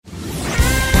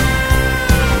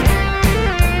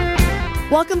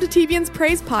Welcome to TBN's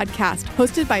Praise Podcast,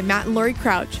 hosted by Matt and Lori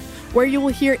Crouch, where you will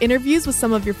hear interviews with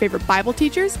some of your favorite Bible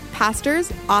teachers,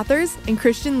 pastors, authors, and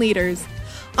Christian leaders.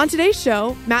 On today's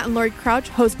show, Matt and Lori Crouch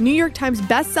host New York Times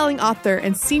best-selling author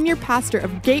and senior pastor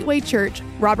of Gateway Church,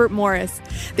 Robert Morris.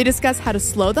 They discuss how to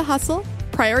slow the hustle,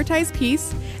 prioritize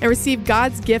peace, and receive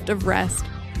God's gift of rest.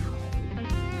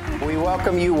 We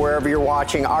welcome you wherever you're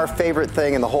watching. Our favorite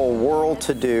thing in the whole world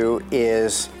to do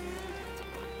is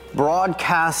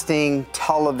broadcasting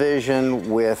television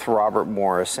with Robert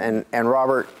Morris. And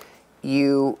Robert,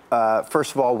 you,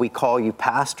 first of all, we call you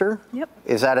pastor. Yep.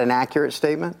 Is that an accurate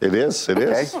statement? It is, it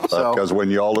is. Because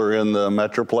when y'all are in the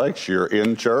Metroplex, you're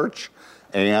in church,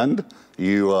 and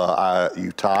you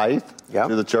tithe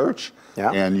to the church.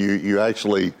 Yeah. And you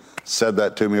actually said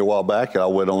that to me a while back, and I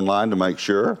went online to make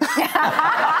sure. So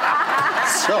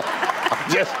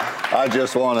I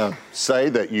just want to say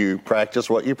that you practice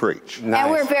what you preach. Nice.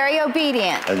 And we're very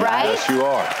obedient, and right? Yes, you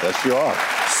are. Yes, you are.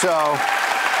 So,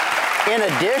 in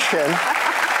addition,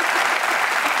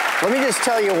 let me just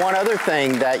tell you one other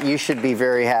thing that you should be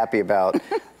very happy about.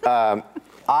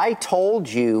 I told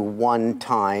you one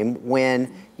time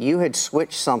when you had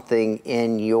switched something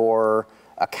in your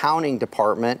accounting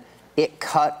department, it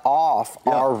cut off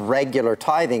our regular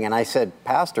tithing. And I said,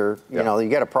 Pastor, you know, you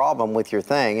got a problem with your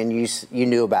thing. And you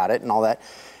knew about it and all that.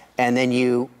 And then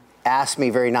you asked me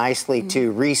very nicely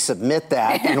to resubmit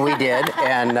that, and we did.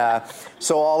 And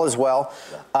so all is well.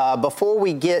 Before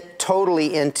we get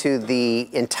totally into the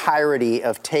entirety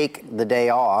of Take the Day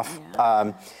Off,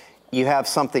 you have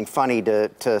something funny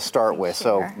to start with.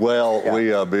 So, well,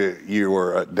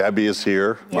 Debbie is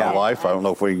here, my wife. I don't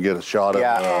know if we can get a shot of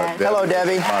Debbie. Hello,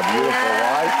 Debbie. My beautiful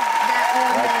wife,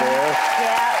 right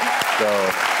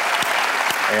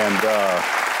there.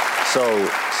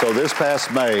 So this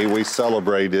past May we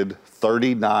celebrated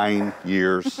 39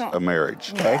 years of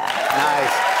marriage. Okay,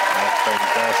 nice. That's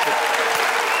fantastic.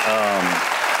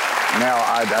 Now,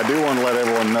 I do want to let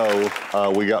everyone know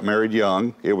we got married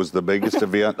young. It was the biggest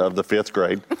event of the 5th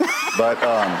grade.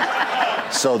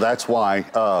 But so that's why.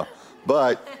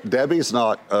 But Debbie's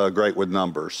not great with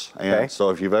numbers. And so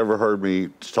if you've ever heard me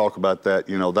talk about that,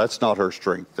 you know, that's not her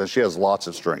strength. She has lots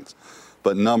of strengths.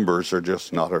 But numbers are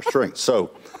just not her strength.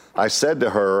 So I said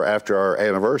to her after our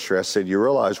anniversary, I said, you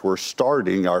realize we're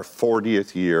starting our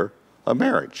 40th year of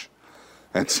marriage.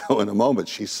 And so in a moment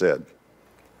she said,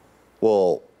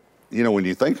 well, you know, when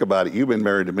you think about it, you've been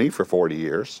married to me for 40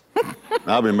 years. And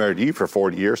I've been married to you for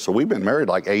 40 years, so we've been married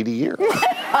like 80 years. Kind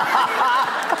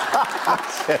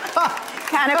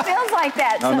of feels like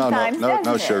that sometimes,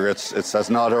 No, sugar, that's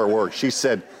not her word. She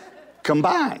said,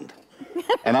 combined.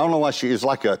 And I don't know why it's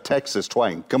like a Texas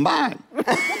twang. Combined.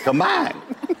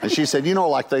 And she said, you know,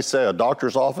 like they say, a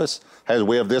doctor's office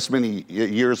we have this many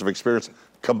years of experience.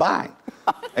 Combined.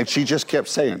 And she just kept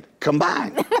saying,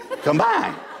 combined.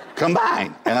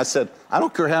 And I said, I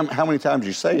don't care how many times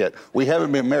you say it. We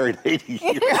haven't been married 80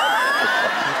 years.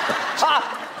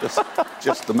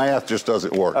 just the math just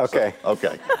doesn't work. Okay. So,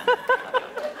 okay.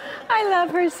 I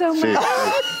love her so much.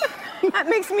 That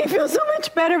makes me feel so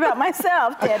much better about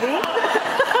myself, Debbie.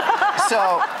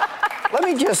 So let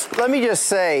me just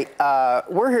say,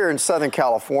 we're here in Southern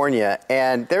California,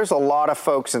 and there's a lot of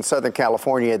folks in Southern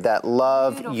California that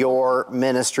love your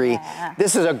ministry. Yeah.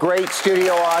 This is a great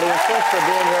studio audience. Thanks for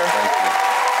being here. Thank you.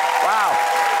 Wow.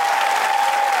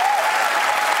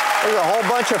 There's a whole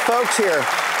bunch of folks here.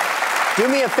 Do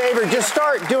me a favor, just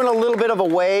start doing a little bit of a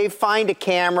wave. Find a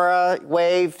camera,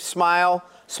 wave, smile.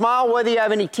 Smile whether you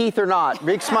have any teeth or not.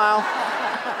 Big smile.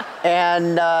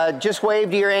 And just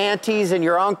wave to your aunties and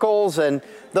your uncles and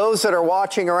those that are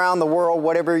watching around the world,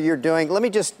 whatever you're doing. Let me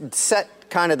just set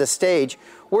kind of the stage.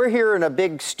 We're here in a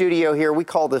big studio here. We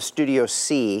call this Studio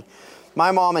C.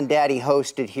 My mom and daddy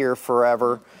hosted here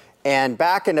forever. And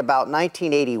back in about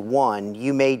 1981,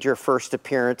 you made your first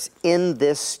appearance in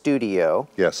this studio.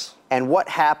 Yes. And what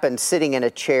happened sitting in a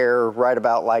chair right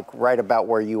about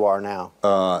where you are now?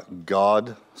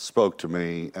 God spoke to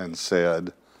me and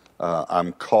said,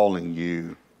 I'm calling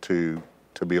you to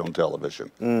be on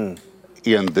television.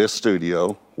 In this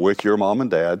studio with your mom and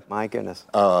dad. My goodness.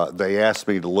 They asked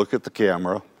me to look at the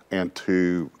camera and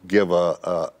to give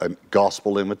a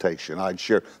gospel invitation.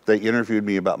 They interviewed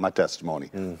me about my testimony.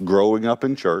 Growing up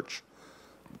in church,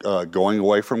 going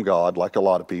away from God like a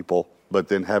lot of people, but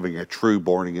then having a true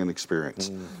born-again experience.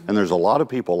 And there's a lot of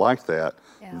people like that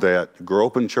that grow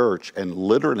up in church and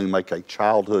literally make a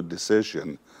childhood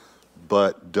decision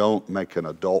but don't make an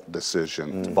adult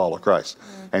decision to follow Christ.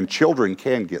 And children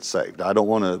can get saved. I don't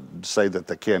want to say that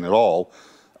they can at all,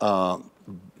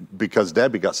 because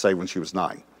Debbie got saved when she was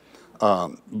 9.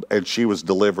 and she was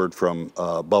delivered from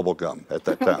bubble gum at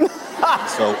that time.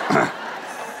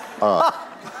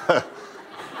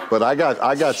 But I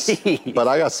got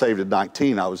saved at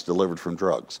 19. I was delivered from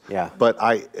drugs. Yeah. But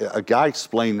a guy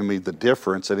explained to me the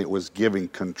difference, and it was giving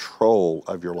control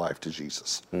of your life to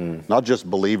Jesus, not just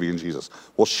believing in Jesus.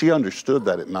 Well, she understood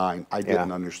that at 9. I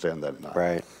didn't understand that at 9.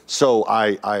 Right. So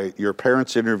your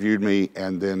parents interviewed me,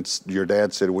 and then your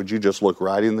dad said, "Would you just look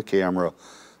right in the camera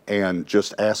and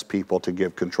just ask people to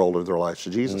give control of their lives to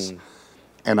Jesus?"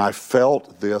 And I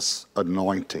felt this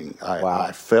anointing.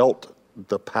 I felt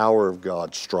the power of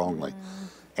God strongly.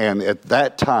 And at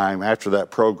that time, after that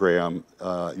program,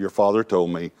 your father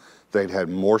told me they'd had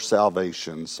more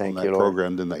salvations on that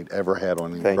program than they'd ever had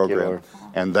on any program.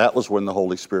 And that was when the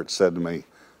Holy Spirit said to me,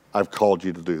 "I've called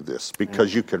you to do this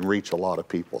because you can reach a lot of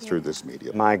people through this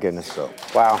medium." My goodness.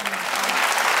 Wow.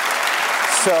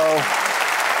 So,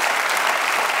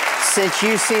 since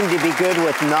you seem to be good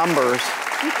with numbers,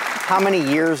 how many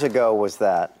years ago was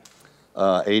that?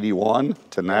 81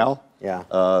 to now.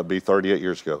 Yeah. Be 38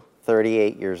 years ago.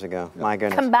 38 years ago. Yeah. My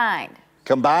goodness. Combined.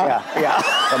 Combined. Yeah.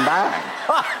 Combined.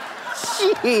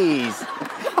 Jeez.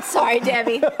 Sorry,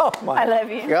 Debbie. Oh my I love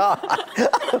you. God.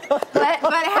 But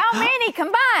how many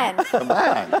combined?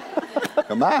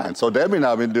 Combined. So Debbie and I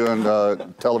have been doing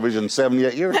television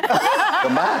 78 years.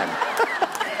 Combined.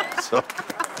 So.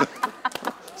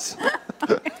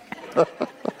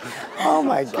 Oh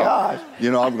my gosh. You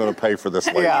know, I'm going to pay for this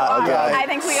later. Yeah, I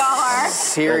think we all are.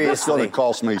 Seriously. It's going to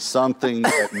cost me something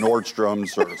at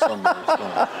Nordstrom's or something.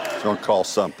 It's going to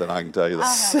cost something, I can tell you that.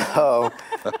 So,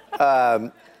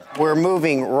 we're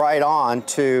moving right on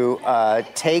to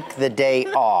take the day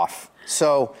off.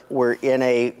 So we're in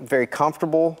a very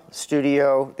comfortable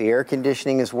studio. The air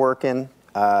conditioning is working.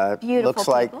 Beautiful looks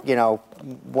like,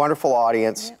 wonderful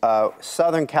audience.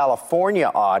 Southern California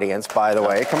audience, by the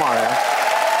way. Come on in.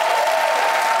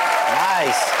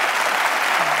 Nice.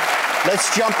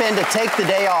 Let's jump in to take the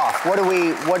day off.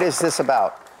 What is this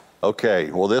about? Okay,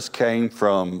 well, this came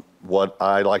from what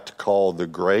I like to call the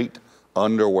great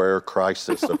underwear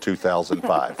crisis of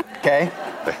 2005. Okay.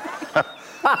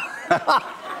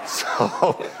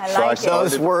 I started,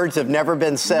 those words have never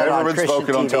been said on Christian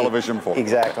spoken TV. on television before.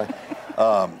 Exactly.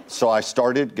 So I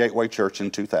started Gateway Church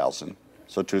in 2000.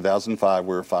 So 2005,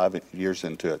 we were 5 years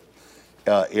into it.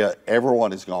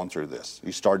 Everyone has gone through this.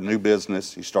 You start a new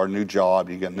business, you start a new job,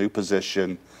 you get a new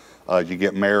position, you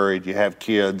get married, you have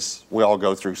kids. We all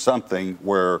go through something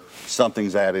where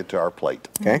something's added to our plate.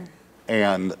 Okay.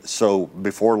 And so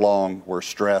before long, we're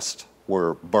stressed,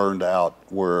 we're burned out,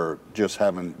 we're just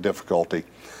having difficulty.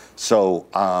 So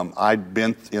I'd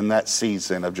been in that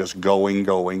season of just going.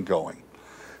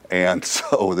 And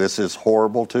so this is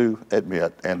horrible to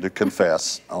admit and to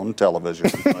confess on television.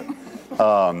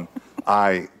 But,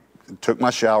 I took my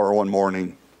shower one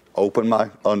morning, opened my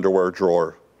underwear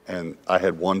drawer, and I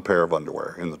had one pair of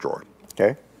underwear in the drawer.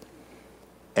 Okay.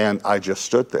 And I just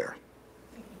stood there.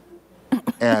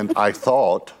 And I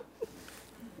thought,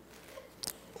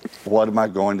 what am I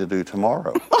going to do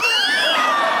tomorrow?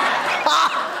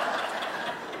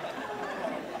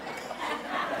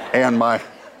 And my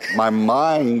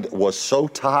mind was so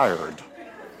tired,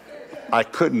 I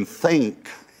couldn't think,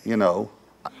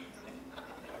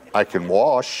 I can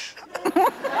wash.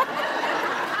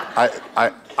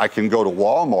 I can go to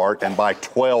Walmart and buy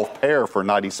 12 pair for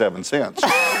 97 cents.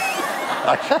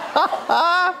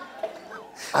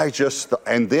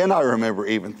 And then I remember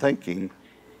even thinking,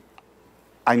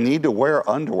 I need to wear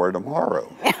underwear tomorrow.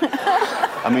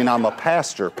 I mean, I'm a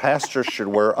pastor. Pastors should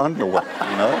wear underwear,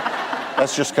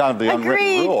 That's just kind of the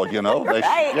unwritten rule,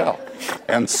 Right.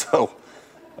 And so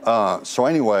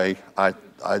anyway,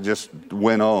 I just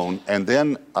went on, and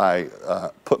then I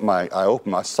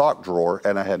opened my sock drawer,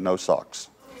 and I had no socks.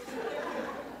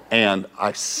 And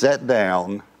I sat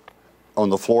down on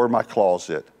the floor of my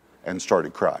closet and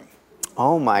started crying.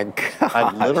 Oh my God!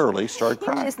 I literally started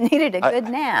crying. You just needed a good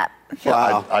nap.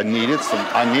 Wow. I needed some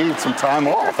time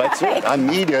off. That's it. I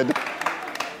needed,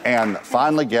 and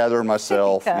finally gathered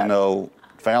myself.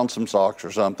 Found some socks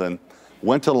or something.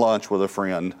 Went to lunch with a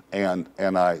friend, and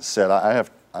I said,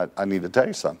 I need to tell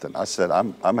you something. I said,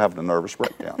 I'm having a nervous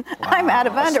breakdown. Wow. I'm out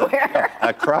of underwear.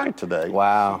 I cried today.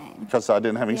 Wow. Because I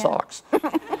didn't have any socks.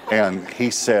 And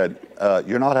he said,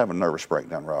 you're not having a nervous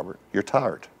breakdown, Robert. You're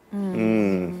tired.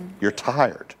 You're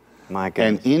tired. My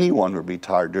goodness. And anyone would be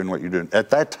tired doing what you're doing. At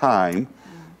that time,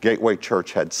 Gateway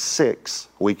Church had 6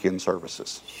 weekend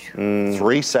services.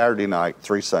 3 Saturday night,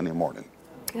 3 Sunday morning.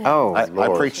 Oh, I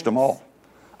Lord. preached them all.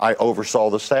 I oversaw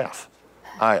the staff.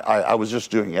 I was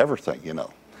just doing everything,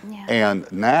 Yeah.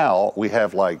 And now we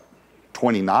have like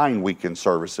 29 weekend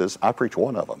services, I preach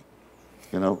one of them.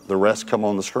 You know, the rest come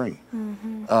on the screen.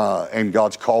 And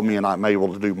God's called me, and I'm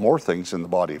able to do more things in the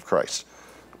body of Christ.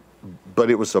 But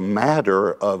it was a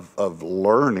matter of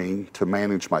learning to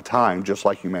manage my time just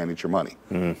like you manage your money.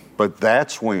 But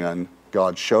that's when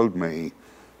God showed me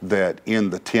that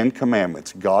in the 10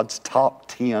 Commandments, God's top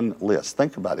 10 list,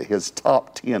 think about it, his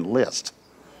top 10 list,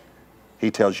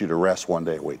 he tells you to rest one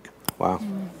day a week. Wow.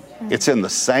 It's in the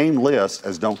same list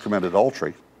as don't commit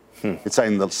adultery. It's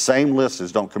in the same list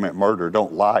as don't commit murder,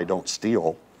 don't lie, don't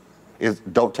steal,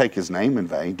 don't take his name in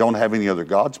vain, don't have any other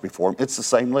gods before him. It's the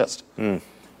same list.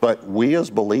 But we as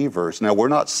believers, now we're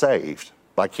not saved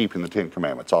by keeping the 10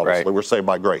 Commandments, obviously. Right. We're saved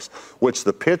by grace, which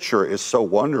the picture is so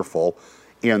wonderful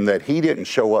in that he didn't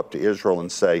show up to Israel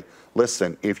and say,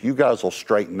 listen, if you guys will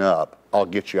straighten up, I'll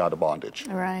get you out of bondage.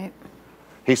 Right.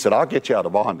 He said, I'll get you out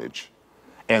of bondage,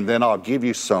 and then I'll give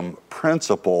you some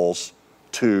principles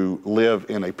to live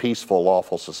in a peaceful,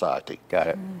 lawful society. Got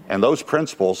it. And those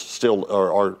principles still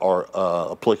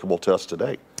are applicable to us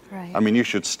today. Right. I mean, you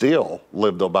should still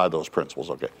live by those principles,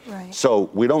 okay? Right. So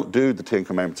we don't do the 10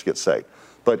 Commandments to get saved.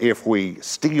 But if we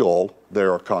steal,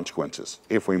 there are consequences.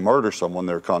 If we murder someone,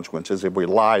 there are consequences. If we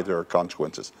lie, there are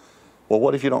consequences. Well,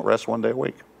 what if you don't rest one day a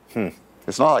week?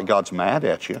 It's not like God's mad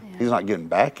at you. He's not getting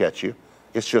back at you.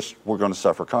 It's just we're going to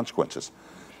suffer consequences.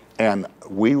 And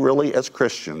we really, as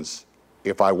Christians,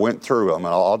 if I went through them,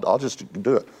 and I'll just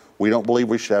do it, we don't believe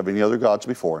we should have any other gods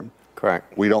before him.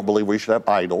 Correct. We don't believe we should have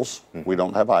idols. We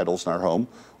don't have idols in our home.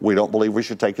 We don't believe we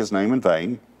should take his name in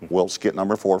vain. We'll skip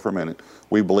number 4 for a minute.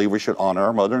 We believe we should honor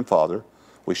our mother and father.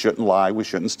 We shouldn't lie. We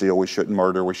shouldn't steal. We shouldn't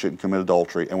murder. We shouldn't commit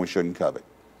adultery. And we shouldn't covet.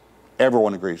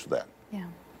 Everyone agrees with that. Yeah.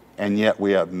 And yet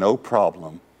we have no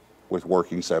problem with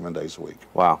working 7 days a week.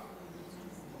 Wow.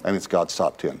 And it's God's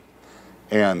top 10.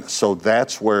 And so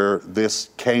that's where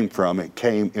this came from. It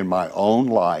came in my own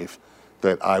life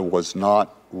that I was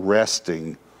not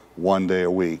resting one day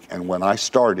a week. And when I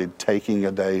started taking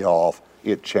a day off,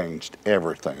 it changed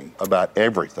everything, about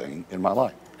everything in my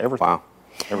life. Everything. Wow.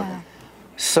 Everything.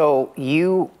 So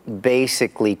you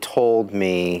basically told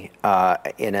me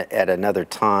at another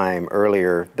time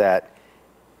earlier that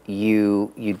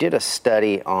you did a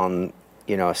study on,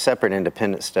 a separate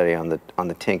independent study on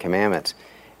the 10 Commandments,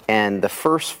 and the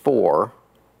first 4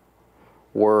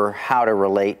 were how to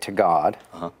relate to God,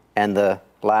 and the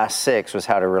last 6 was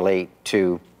how to relate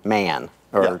to man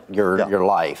or your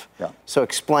life. Yeah. So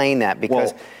explain that,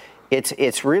 because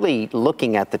it's really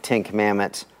looking at the 10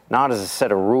 Commandments not as a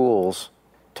set of rules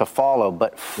to follow,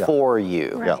 but for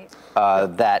you.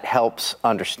 Right. That helps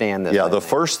understand this. Yeah, the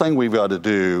first thing we've got to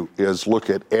do is look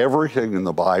at everything in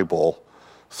the Bible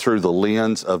through the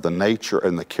lens of the nature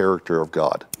and the character of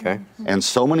God. Okay. And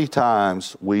so many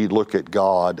times we look at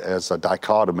God as a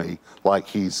dichotomy, like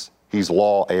he's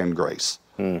law and grace.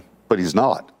 But he's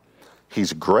not.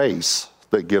 He's grace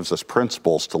that gives us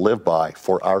principles to live by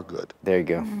for our good. There you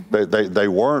go. They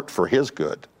weren't for his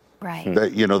good. Right.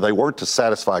 They weren't to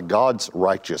satisfy God's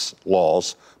righteous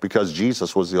laws, because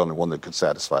Jesus was the only one that could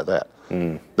satisfy that.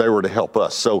 They were to help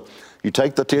us. So you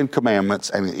take the 10 Commandments,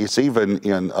 and it's even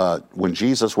in when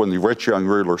the rich young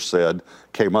ruler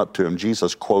came up to him,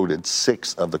 Jesus quoted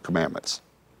 6 of the commandments.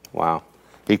 Wow.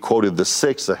 He quoted the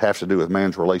 6 that have to do with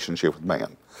man's relationship with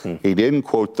man. He didn't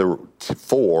quote the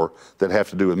 4 that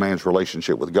have to do with man's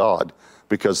relationship with God,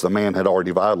 because the man had already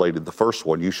violated the first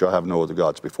one. You shall have no other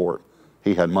gods before him.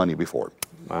 He had money before him.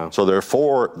 Wow. So there are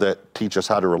 4 that teach us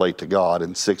how to relate to God,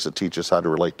 and 6 that teach us how to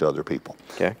relate to other people.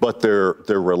 Okay. But they're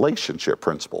relationship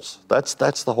principles.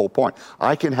 That's the whole point.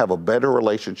 I can have a better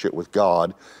relationship with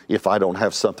God if I don't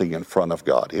have something in front of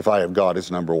God, if I have God as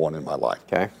number 1 in my life.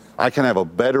 Okay. I can have a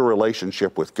better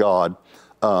relationship with God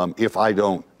if I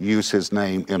don't use his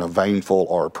name in a vainful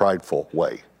or a prideful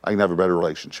way. I can have a better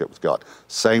relationship with God.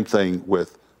 Same thing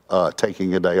with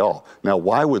taking a day off. Now,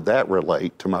 why would that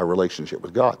relate to my relationship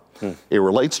with God? It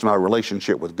relates to my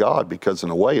relationship with God because, in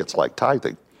a way, it's like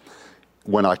tithing.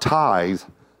 When I tithe,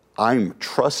 I'm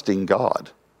trusting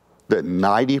God that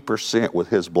 90% with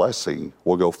his blessing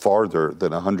will go farther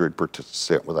than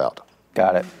 100% without.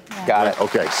 Got it. Got it.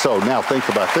 Okay, so now think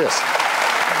about this.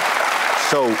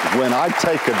 So when I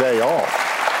take a day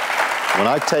off, when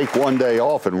I take one day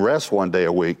off and rest one day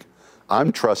a week,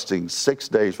 I'm trusting 6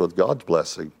 days with God's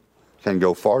blessing can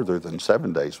go farther than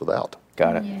 7 days without.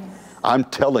 Got it. Yes. I'm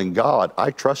telling God,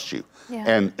 I trust you. Yeah.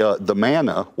 And the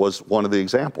manna was one of the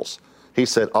examples. He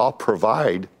said, I'll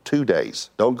provide 2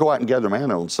 days. Don't go out and gather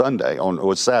manna on Sunday. It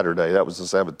was Saturday. That was the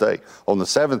 7th day. On the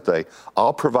 7th day,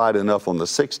 I'll provide enough on the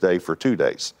 6th day for 2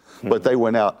 days. But they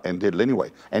went out and did it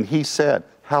anyway. And he said,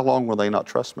 how long will they not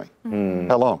trust me?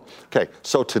 How long? Okay,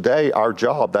 so today our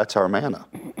job, that's our manna.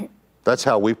 That's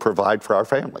how we provide for our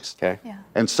families. Okay. Yeah.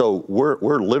 And so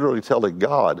we're literally telling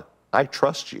God, I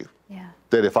trust you. Yeah.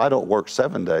 That if I don't work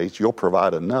 7 days, you'll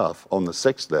provide enough on the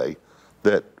 6th day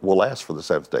that will last for the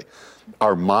 7th day.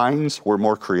 Our minds, we're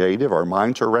more creative. Our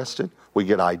minds are rested. We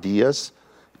get ideas.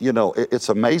 You know, it's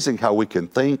amazing how we can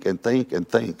think and think and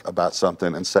think about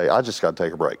something and say, I just got to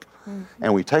take a break.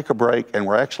 And we take a break and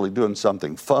we're actually doing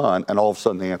something fun, and all of a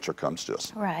sudden the answer comes to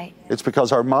us. Right. It's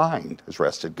because our mind is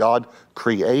rested. God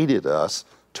created us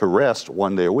to rest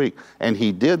 1 day a week. And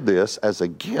he did this as a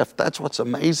gift. That's what's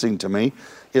amazing to me,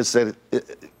 is that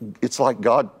it's like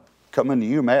God coming to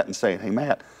you, Matt, and saying, hey,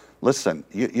 Matt, listen,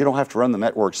 you don't have to run the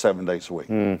network 7 days a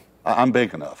week. I'm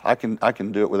big enough. I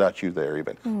can do it without you there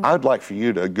even. I'd like for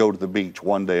you to go to the beach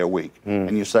 1 day a week.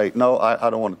 And you say, no,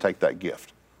 I don't want to take that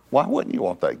gift. Why wouldn't you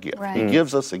want that gift? Right. He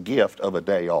gives us a gift of a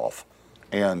day off.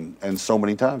 And so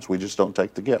many times we just don't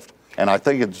take the gift. And I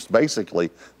think it's basically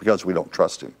because we don't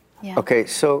trust him. Yeah. Okay,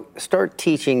 so start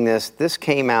teaching this. This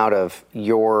came out of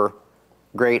your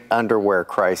great underwear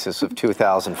crisis of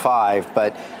 2005,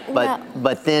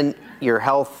 but then your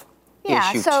health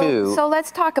issue too. So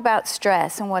let's talk about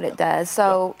stress and what it does.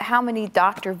 So how many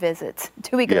doctor visits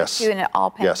do we go to, and it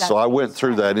all pays Yes, so I went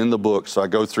through that in the book. So I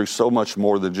go through so much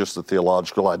more than just the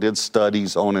theological. I did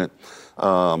studies on it.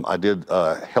 I did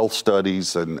health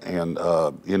studies and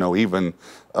you know, even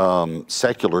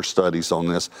secular studies on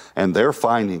this. And they're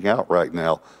finding out right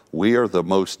now we are the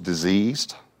most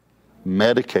diseased,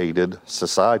 medicated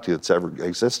society that's ever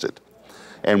existed.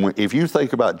 And if you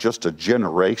think about just a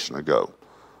generation ago,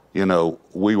 you know,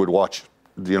 we would watch,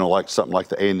 you know, like something like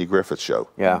the Andy Griffith Show.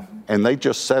 Yeah. And they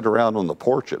just sat around on the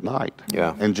porch at night.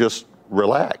 Yeah. And just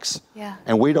relax. Yeah.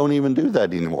 And we don't even do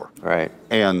that anymore. Right.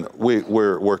 And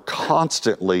we're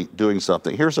constantly doing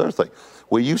something. Here's the other thing.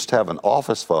 We used to have an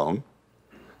office phone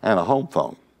and a home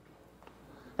phone.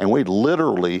 And we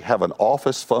literally have an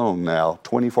office phone now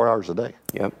 24 hours a day.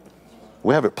 Yep.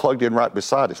 We have it plugged in right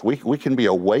beside us. We can be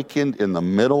awakened in the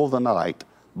middle of the night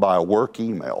by a work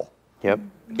email. Yep.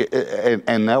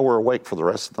 And now we're awake for the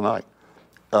rest of the night.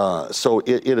 So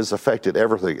it has affected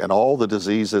everything, and all the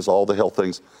diseases, all the health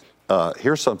things.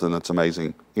 Here's something that's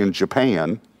amazing. In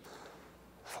Japan,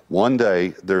 one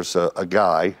day there's a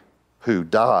guy who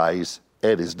dies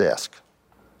at his desk.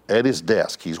 At his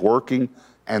desk. He's working,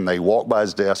 and they walk by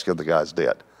his desk, and the guy's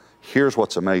dead. Here's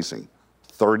what's amazing.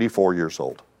 34 years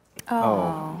old.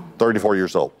 Oh. 34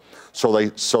 years old. So they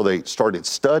started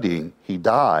studying. He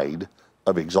died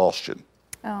of exhaustion.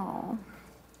 Oh.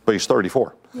 But he's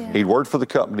 34. Yeah. He'd worked for the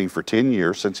company for 10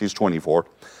 years since he's 24.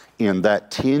 In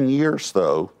that 10 years,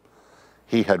 though,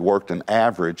 he had worked an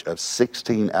average of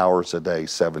 16 hours a day,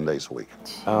 7 days a week.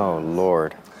 Oh,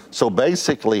 Lord. So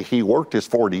basically, he worked his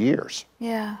 40 years,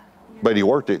 Yeah. but he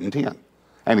worked it in 10.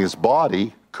 And his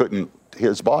body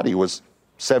was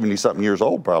 70-something years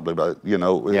old probably, but, you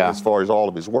know, as far as all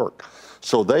of his work.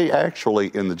 So they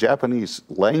actually, in the Japanese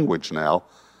language now,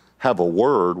 have a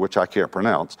word, which I can't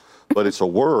pronounce, but it's a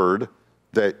word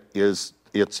that is,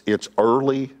 it's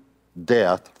early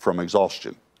death from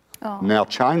exhaustion. Oh. Now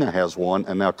China has one,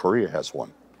 and now Korea has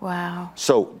one. Wow.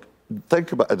 So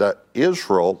think about that.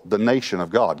 Israel, the nation of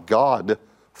God, God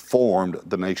formed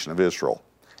the nation of Israel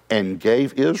and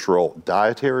gave Israel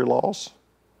dietary laws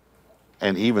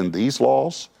and even these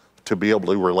laws to be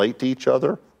able to relate to each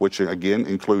other, which again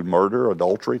include murder,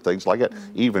 adultery, things like that,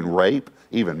 even rape,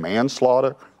 even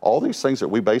manslaughter. All these things that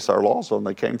we base our laws on,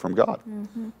 they came from God.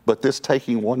 But this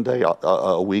taking 1 day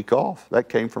a week off, that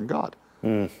came from God.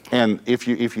 And if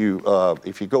you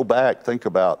go back, think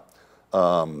about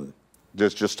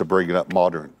just to bring it up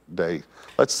modern day.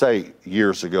 Let's say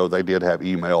years ago they did have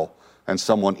email, and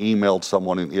someone emailed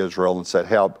someone in Israel and said,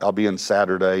 "Hey, I'll be in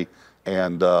Saturday,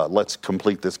 and let's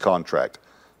complete this contract."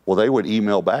 Well, they would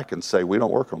email back and say, "We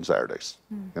don't work on Saturdays."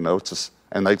 You know,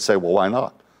 and they'd say, "Well, why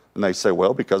not?" And they say,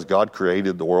 "Well, because God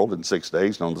created the world in 6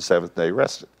 days, and on the seventh day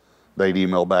rested." They'd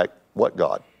email back, "What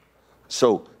God?"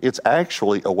 So it's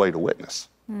actually a way to witness.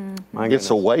 It's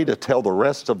a way to tell the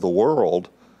rest of the world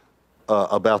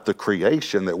about the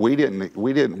creation that we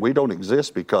don't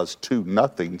exist because two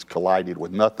nothings collided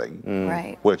with nothing.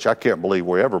 Right. Which I can't believe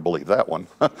we ever believed that one.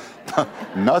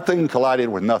 Nothing collided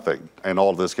with nothing, and all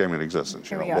of this came into existence.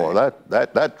 You know, boy,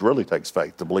 that really takes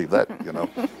faith to believe that. You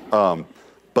know,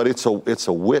 but it's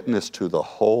a witness to the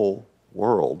whole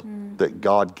world that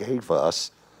God gave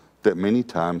us that many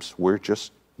times we're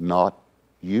just not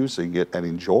using it and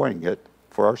enjoying it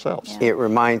for ourselves. It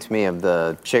reminds me of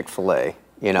the Chick-fil-A.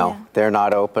 You know, they're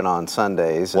not open on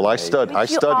Sundays. Well, I studied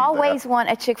You always want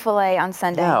a Chick-fil-A on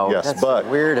Sunday. No, Yes, that's but the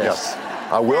weirdest.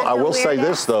 yes, I will say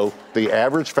this though: the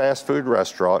average fast food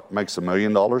restaurant makes $1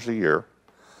 million a year.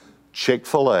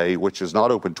 Chick-fil-A, which is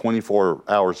not open 24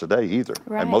 hours a day either,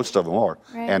 Right. and most of them are,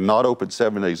 Right. and not open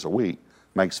 7 days a week,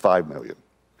 makes $5 million.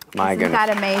 My Isn't goodness.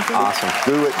 that amazing? Awesome.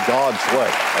 Do it God's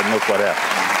way, and look what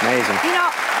happens. Amazing. You know,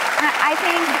 I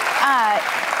think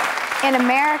in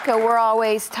America, we're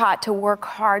always taught to work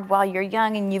hard while you're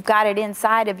young, and you've got it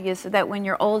inside of you so that when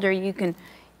you're older, you can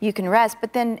rest.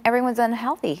 But then everyone's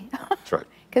unhealthy That's right.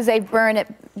 because they burn at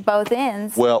both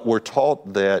ends. Well, we're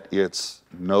taught that it's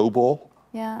noble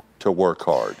Yeah. to work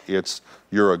hard.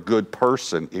 You're a good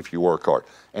person if you work hard.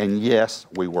 And yes,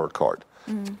 we work hard.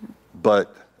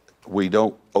 But we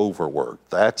don't overwork.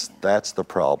 That's the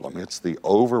problem. It's the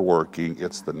overworking,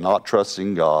 it's the not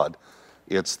trusting God,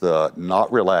 it's the not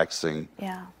relaxing.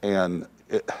 Yeah. And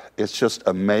it's just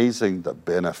amazing the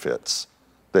benefits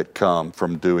that come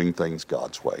from doing things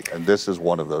God's way. And this is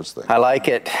one of those things. I like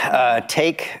it.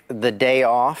 Take the day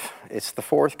off. It's the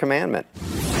fourth commandment.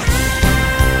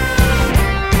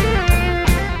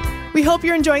 We hope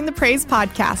you're enjoying the Praise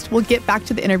podcast. We'll get back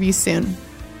to the interview soon.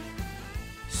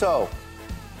 So,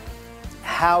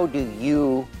 how do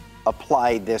you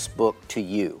apply this book to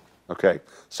you? Okay,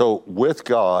 so with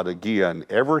God, again,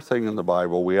 everything in the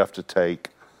Bible we have to take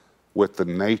with the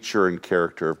nature and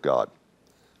character of God.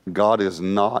 God is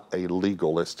not a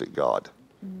legalistic God.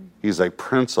 He's a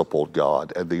principled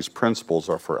God, and these principles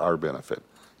are for our benefit.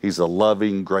 He's a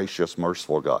loving, gracious,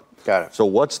 merciful God. Got it. So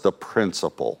what's the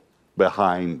principle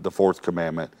behind the fourth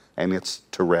commandment? And it's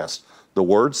to rest. The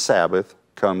word Sabbath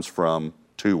comes from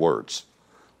two words.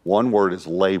 One word is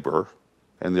labor,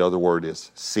 and the other word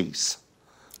is cease.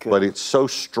 Good. But it's so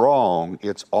strong,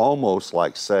 it's almost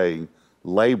like saying,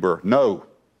 labor, no.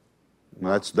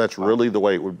 That's really the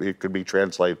way it could be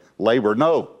translated. Labor,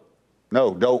 no,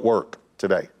 don't work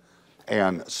today.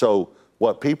 And so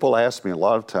what people ask me a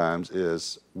lot of times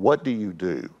is, what do you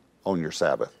do on your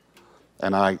Sabbath?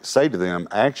 And I say to them,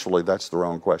 actually, that's the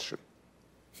wrong question.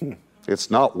 It's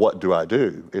not what do I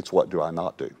do, it's what do I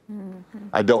not do.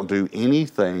 I don't do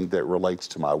anything that relates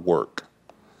to my work.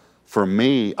 For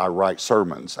me, I write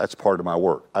sermons. That's part of my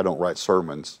work. I don't write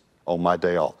sermons on my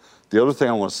day off. The other thing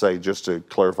I want to say, just to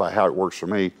clarify how it works for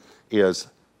me, is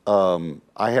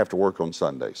I have to work on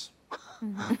Sundays.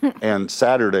 And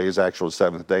Saturday is actually the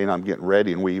seventh day, and I'm getting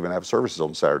ready, and we even have services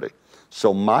on Saturday.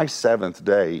 So my seventh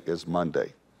day is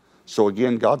Monday. So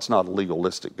again, God's not a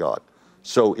legalistic God.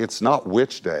 So it's not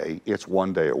which day, it's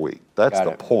one day a week. That's Got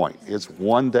the it. point. It's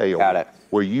one day a Got week it.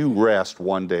 where you rest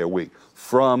one day a week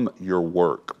from your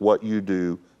work, what you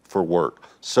do for work.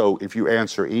 So if you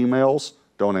answer emails,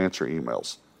 don't answer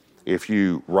emails. If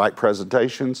you write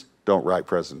presentations, don't write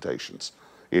presentations.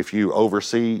 If you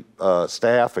oversee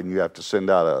staff and you have to send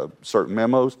out certain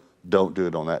memos, don't do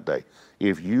it on that day.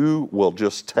 If you will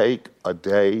just take a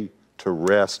day to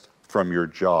rest from your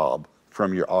job,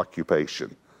 from your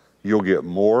occupation, you'll get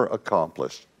more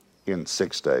accomplished in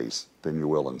 6 days than you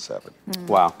will in 7.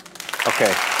 Wow.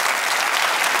 Okay.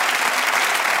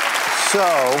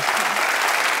 So,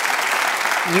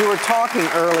 you were talking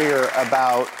earlier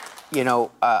about,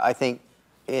 I think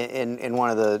in one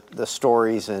of the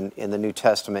stories in the New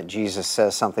Testament, Jesus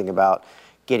says something about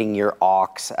getting your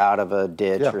ox out of a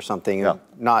ditch or something. Yeah.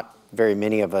 Not very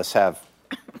many of us have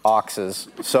oxes,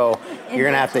 so you're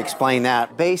going to have to explain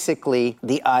that. Basically,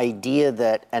 the idea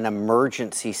that an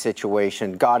emergency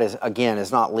situation, God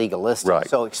is not legalistic. Right.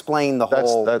 So explain the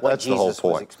whole, what That's the whole Jesus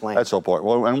point. was explaining. That's the whole point.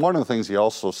 Well, and one of the things he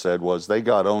also said was they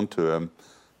got onto him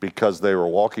because they were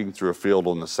walking through a field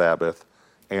on the Sabbath,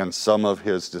 and some of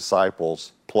his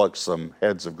disciples plucked some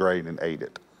heads of grain and ate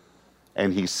it.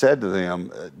 And he said to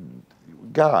them,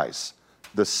 guys,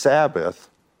 the Sabbath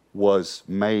was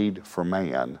made for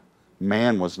man.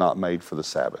 Man was not made for the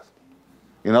Sabbath.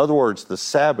 In other words, the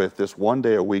Sabbath, this one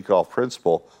day a week off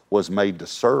principle, was made to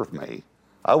serve me.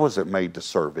 I wasn't made to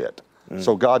serve it.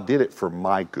 So God did it for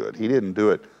my good. He didn't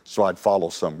do it so I'd follow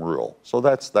some rule. So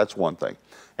that's one thing.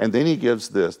 And then he gives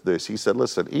this. He said,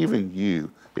 listen, even you,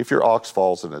 if your ox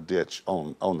falls in a ditch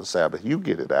on the Sabbath, you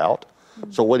get it out.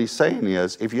 So what he's saying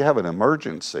is, if you have an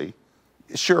emergency,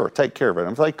 sure, take care of it.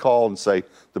 And if they call and say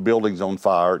the building's on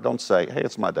fire, don't say, hey,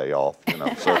 it's my day off.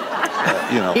 So,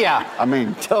 Yeah. I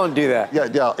mean, Don't do that.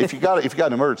 yeah. If you got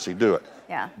an emergency, do it.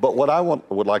 Yeah. But what I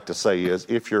would like to say is,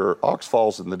 if your ox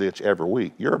falls in the ditch every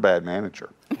week, you're a bad manager.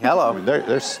 Hello. I mean,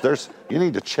 you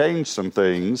need to change some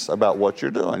things about what you're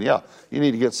doing. Yeah, you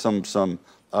need to get some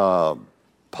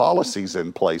policies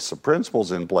in place, some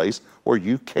principles in place where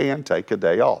you can take a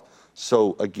day off.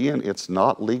 So again, it's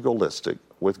not legalistic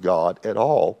with God at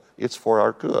all. It's for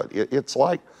our good. It's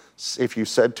like if you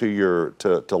said to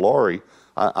Lori,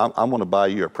 I'm going to buy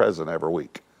you a present every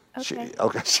week. Okay.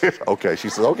 She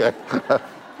says, okay.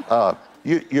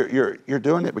 You're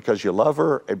doing it because you love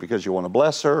her and because you want to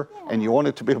bless her and you want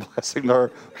it to be a blessing to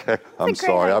her. Okay, I'm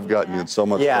sorry, I've gotten you in so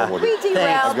much trouble here. We derailed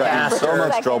I've gotten you in so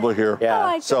much trouble here.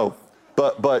 Yeah. So,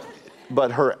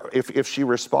 but her, if she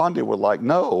responded with like,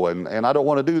 no, and I don't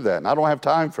want to do that, and I don't have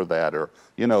time for that, or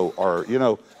you'd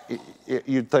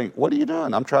think, what are you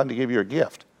doing? I'm trying to give you a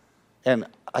gift. And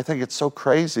I think it's so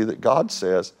crazy that God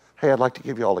says, hey, I'd like to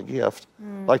give you all a gift.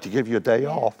 I'd like to give you a day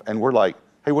off. And we're like,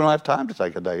 hey, we don't have time to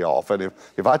take a day off. And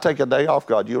if I take a day off,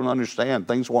 God, you don't understand.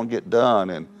 Things won't get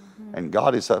done. And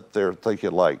God is up there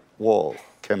thinking like, well,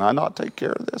 can I not take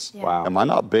care of this? Yeah. Wow. Am I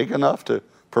not big enough to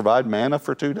provide manna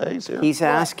for 2 days here? He's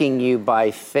asking you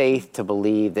by faith to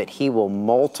believe that he will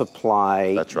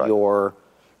multiply your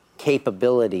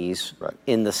capabilities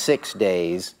in the 6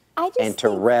 days and to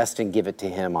rest and give it to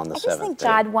him on the seventh day. I just think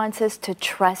God wants us to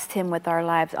trust him with our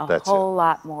lives a whole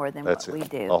lot more than what we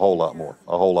do. A whole lot more.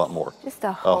 A whole lot more. Just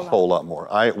a whole lot more.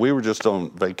 We were just on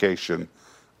vacation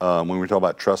when we were talking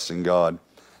about trusting God.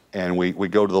 And we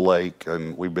go to the lake,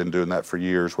 and we've been doing that for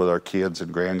years with our kids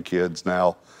and grandkids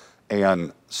now.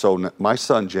 And so my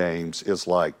son James is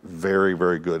like very,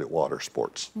 very good at water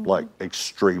sports, like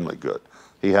extremely good.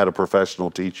 He had a professional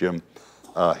teach him.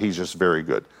 He's just very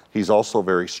good. He's also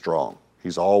very strong.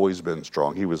 He's always been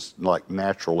strong. He was like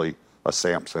naturally a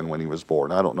Samson when he was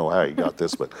born. I don't know how he got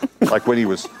this, but like when he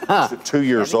was 2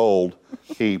 years old,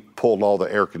 he pulled all the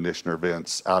air conditioner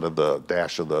vents out of the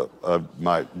dash of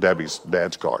my Debbie's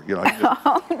dad's car. You know,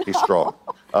 he's strong.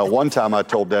 One time I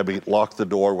told Debbie, lock the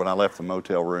door when I left the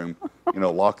motel room,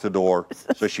 lock the door.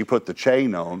 So she put the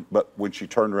chain on, but when she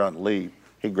turned around to leave,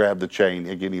 he grabbed the chain.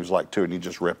 Again, he was like 2, and he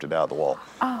just ripped it out of the wall.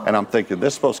 Oh. And I'm thinking, this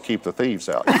is supposed to keep the thieves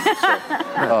out.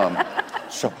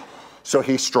 So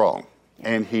he's strong,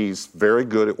 and he's very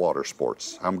good at water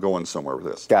sports. I'm going somewhere with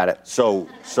this. Got it. So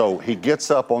he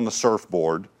gets up on the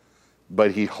surfboard,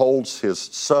 but he holds his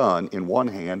son in one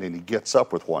hand, and he gets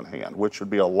up with one hand, which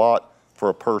would be a lot for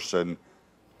a person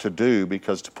to do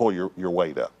because to pull your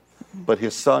weight up. But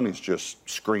his son is just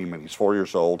screaming. He's 4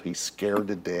 years old. He's scared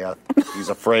to death. He's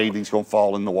afraid he's going to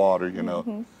fall in the water,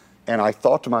 And I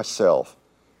thought to myself,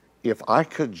 if I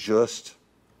could just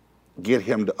get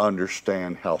him to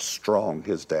understand how strong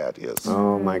his dad is.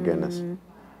 Oh, my goodness.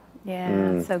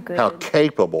 Yeah, so good. How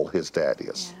capable his dad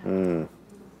is. Yeah.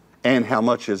 And how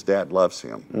much his dad loves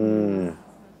him.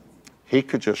 He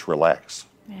could just relax.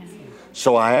 Yeah.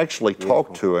 So I actually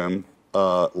talked to him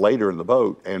later in the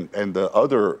boat, and the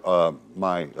other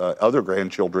my other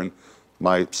grandchildren,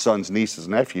 my son's nieces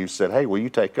and nephews, said, "Hey, will you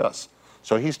take us?"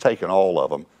 So he's taken all of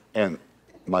them, and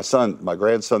my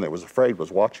grandson that was afraid was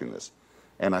watching this,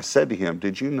 and I said to him,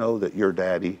 "Did you know that your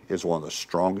daddy is one of the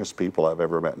strongest people I've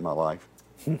ever met in my life?"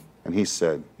 And he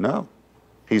said, "No."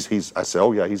 I said,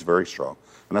 "Oh yeah, he's very strong."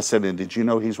 And I said, "And did you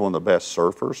know he's one of the best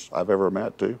surfers I've ever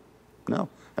met too?" "No."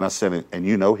 And I said, "And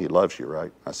you know he loves you,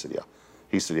 right?" I said, "Yeah."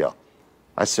 He said, "Yeah."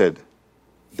 I said,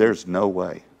 "There's no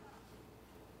way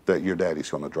that your daddy's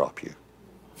going to drop you.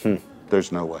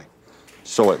 There's no way."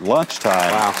 So at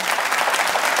lunchtime,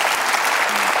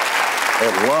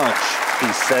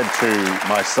 he said to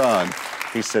my son,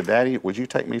 he said, "Daddy, would you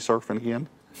take me surfing again?"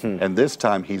 And this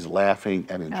time he's laughing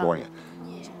and enjoying it.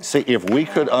 See, if we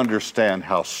could understand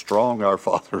how strong our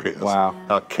Father is,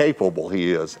 how capable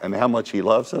he is, and how much he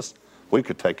loves us, we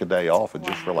could take a day off and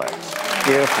just relax.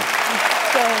 Beautiful.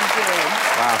 So good.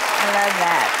 Wow. I love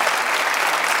that.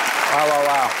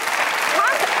 Wow.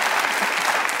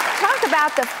 Talk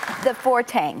about the 4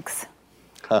 tanks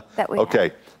that we have.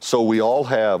 Okay, so we all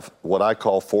have what I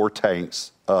call 4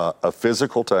 tanks, a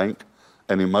physical tank,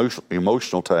 an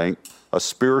emotional tank, a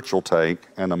spiritual tank,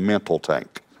 and a mental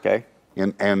tank. Okay.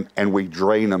 And we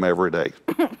drain them every day.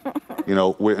 In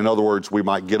other words, we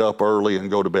might get up early and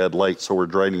go to bed late, so we're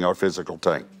draining our physical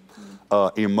tank.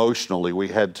 Emotionally, we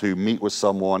had to meet with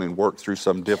someone and work through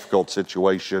some difficult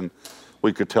situation.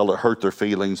 We could tell it hurt their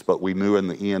feelings, but we knew in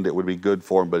the end it would be good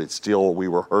for them, but it's still, we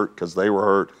were hurt because they were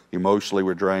hurt. Emotionally,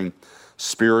 we're drained.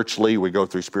 Spiritually, we go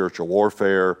through spiritual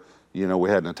warfare. We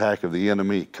had an attack of the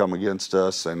enemy come against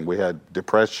us, and we had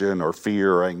depression or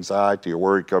fear or anxiety or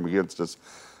worry come against us.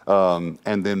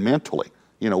 And then mentally,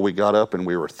 we got up and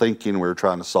we were thinking, we were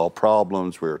trying to solve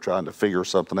problems, we were trying to figure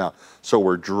something out. So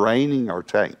we're draining our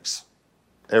tanks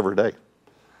every day.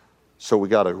 So we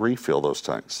got to refill those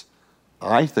tanks.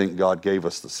 I think God gave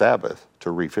us the Sabbath to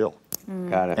refill.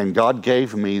 Got it. And God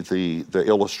gave me the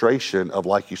illustration of,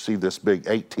 like, you see this big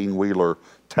 18-wheeler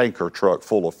tanker truck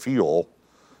full of fuel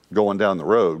going down the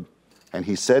road. And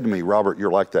he said to me, Robert,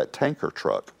 you're like that tanker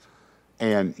truck.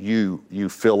 And you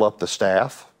fill up the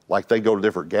staff, like they go to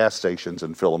different gas stations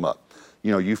and fill them up.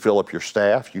 You know, you fill up your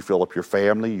staff, you fill up your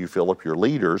family, you fill up your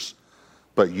leaders,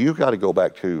 but you got to go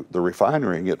back to the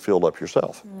refinery and get filled up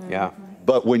yourself. Yeah.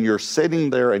 But when you're sitting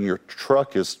there and your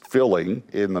truck is filling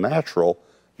in the natural,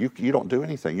 you don't do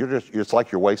anything. It's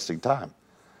like you're wasting time.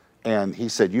 And he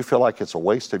said, you feel like it's a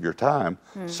waste of your time.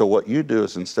 So what you do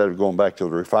is, instead of going back to the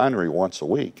refinery once a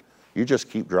week, you just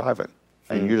keep driving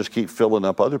and you just keep filling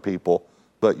up other people,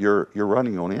 but you're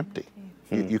running on empty.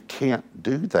 You can't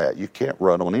do that. You can't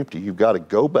run on empty. You've got to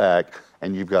go back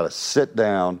and you've got to sit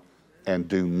down and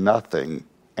do nothing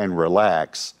and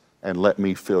relax and let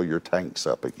me fill your tanks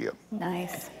up again.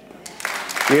 Nice.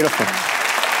 Beautiful.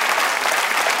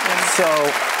 So,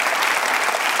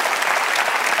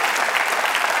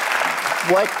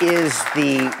 what is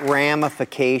the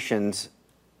ramifications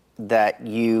that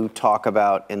you talk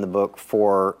about in the book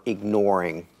for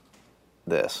ignoring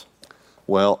this?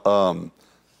 Well,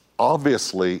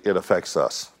 obviously it affects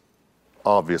us.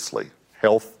 Obviously,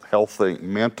 healthy,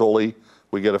 mentally,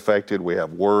 we get affected. We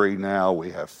have worry now.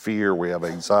 We have fear. We have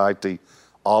anxiety.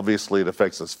 Obviously, it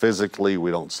affects us physically.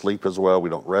 We don't sleep as well. We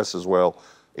don't rest as well.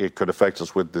 It could affect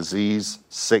us with disease,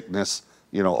 sickness.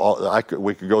 You know,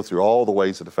 we could go through all the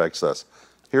ways it affects us.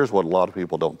 Here's what a lot of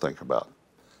people don't think about.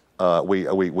 We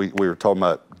were talking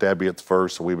about Debbie at the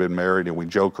first, so we've been married and we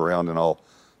joke around and all.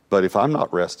 But if I'm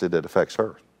not rested, it affects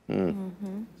her.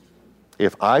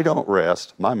 If I don't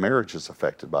rest, my marriage is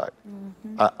affected by it.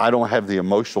 I don't have the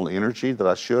emotional energy that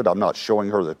I should. I'm not showing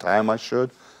her the time I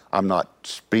should. I'm not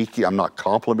speaking. I'm not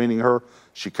complimenting her.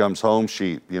 She comes home.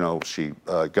 She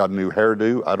got a new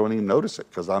hairdo. I don't even notice it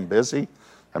because I'm busy.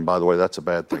 And by the way, that's a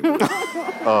bad thing.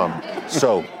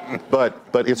 But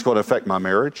it's going to affect my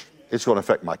marriage. It's going to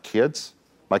affect my kids.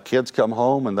 My kids come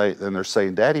home and they're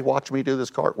saying, Daddy, watch me do this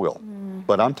cartwheel.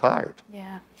 But I'm tired.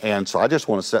 Yeah. And so I just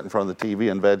want to sit in front of the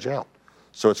TV and veg out.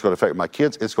 So it's going to affect my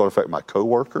kids. It's going to affect my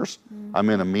coworkers. I'm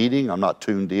in a meeting. I'm not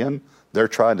tuned in. They're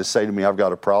trying to say to me, I've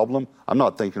got a problem. I'm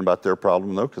not thinking about their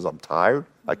problem, though, because I'm tired.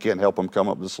 I can't help them come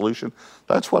up with a solution.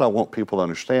 That's what I want people to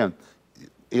understand.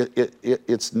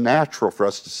 It's natural for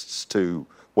us to,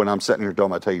 when I'm sitting here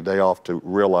talking about taking a day off, to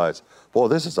realize, well,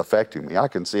 this is affecting me. I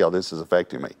can see how this is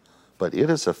affecting me. But it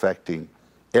is affecting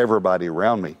everybody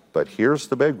around me. But here's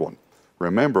the big one.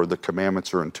 Remember, the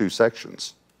commandments are in 2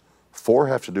 sections. 4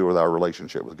 have to do with our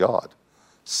relationship with God.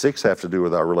 6 have to do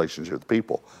with our relationship with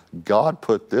people. God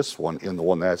put this one in the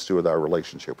one that has to do with our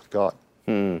relationship with God.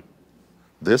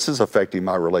 This is affecting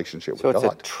my relationship with God.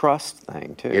 So it's a trust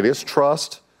thing, too. It is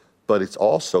trust, but it's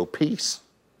also peace.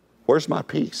 Where's my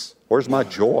peace? Where's my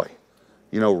joy?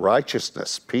 You know,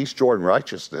 righteousness, peace, joy, and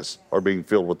righteousness are being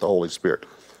filled with the Holy Spirit.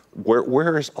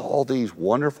 Where is all these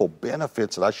wonderful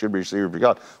benefits that I should be receiving from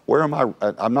God? Where am I?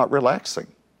 I'm not relaxing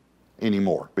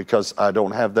anymore because I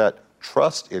don't have that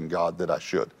trust in God that I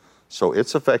should. So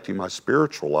it's affecting my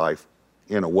spiritual life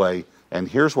in a way. And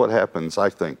here's what happens, I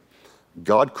think.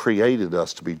 God created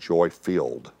us to be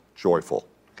joyful.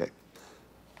 Okay.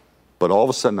 But all of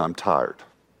a sudden I'm tired.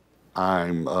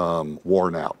 I'm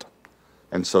worn out.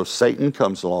 And so Satan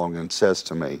comes along and says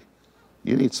to me,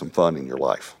 you need some fun in your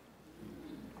life.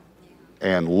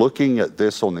 And looking at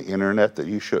this on the internet that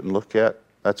you shouldn't look at,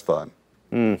 that's fun.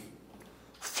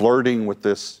 Flirting with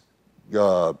this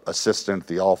assistant at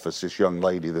the office, this young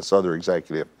lady, this other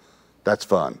executive, that's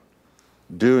fun.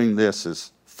 Doing this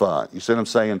is fun. You see what I'm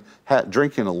saying?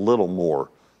 Drinking a little more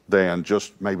than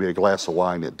just maybe a glass of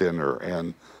wine at dinner.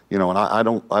 And, you know, and I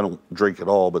don't drink at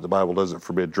all, but the Bible doesn't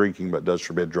forbid drinking, but does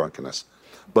forbid drunkenness.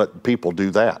 But people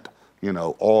do that, you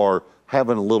know, or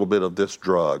having a little bit of this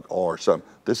drug or something.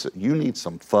 You need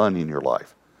some fun in your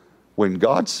life. When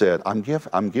God said, I'm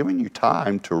giving you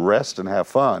time to rest and have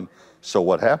fun, so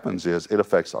what happens is it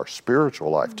affects our spiritual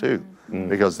life too,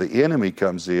 because the enemy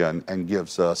comes in and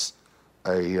gives us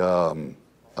a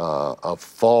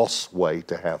false way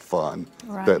to have fun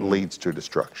that leads to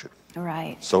destruction.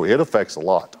 Right. So it affects a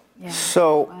lot. Yeah.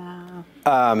 So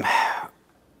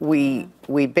we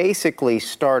basically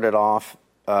started off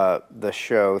the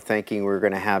show thinking we were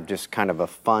going to have just kind of a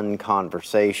fun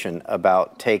conversation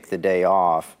about take the day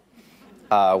off,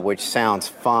 which sounds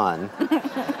fun.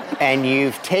 And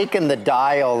you've taken the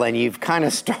dial and you've kind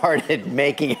of started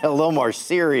making it a little more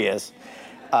serious.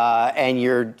 And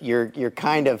you're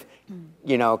kind of,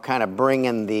 you know, kind of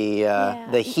bringing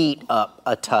the heat up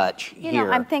a touch You here.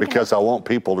 know, I'm thinking Because I want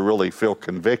people to really feel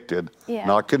convicted,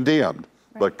 not condemned,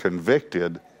 but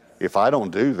convicted if I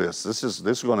don't do this, this is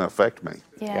going to affect me.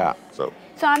 Yeah. So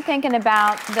I'm thinking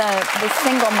about the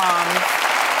single moms,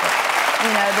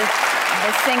 you know,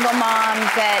 the single moms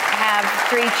that have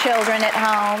 3 children at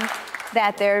home,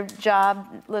 that their job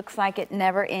looks like it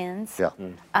never ends. Yeah.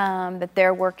 That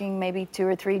they're working maybe 2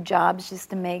 or 3 jobs just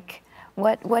to make,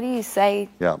 what do you say?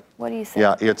 Yeah. What do you say?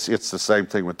 Yeah, it's the same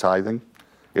thing with tithing.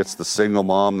 It's the single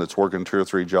mom that's working 2 or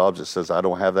 3 jobs that says, I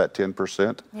don't have that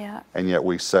 10%. Yeah. And yet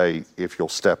we say, if you'll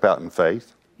step out in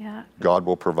faith, Yeah. God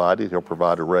will provide it. He'll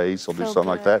provide a raise. He'll do So something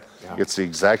like good. that. Yeah. It's the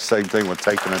exact same thing with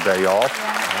taking a day off.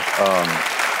 Yeah.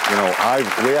 You know,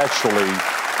 we actually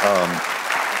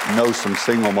know some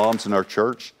single moms in our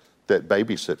church that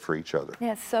babysit for each other.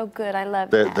 Yeah, so good. I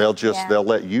love that. They'll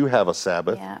let you have a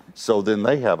Sabbath, Yeah. so then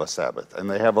they have a Sabbath, and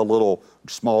they have a little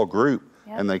small group,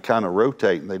 Yep. and they kind of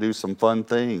rotate, and they do some fun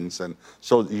things, and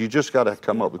so you just got to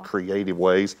come up with creative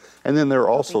ways. And then there are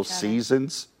also each other.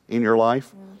 seasons in your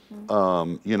life,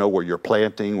 you know, where you're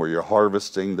planting, where you're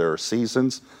harvesting. There are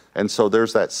seasons, and so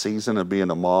there's that season of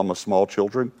being a mom of small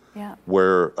children. Yeah.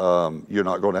 Where you're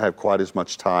not going to have quite as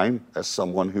much time as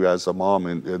someone who has a mom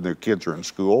and their kids are in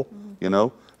school, you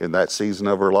know, in that season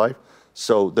of her life.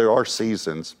 So there are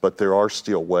seasons, but there are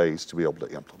still ways to be able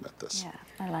to implement this. Yeah,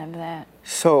 I love that.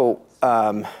 So,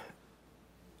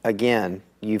 again,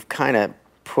 you've kind of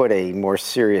put a more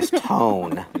serious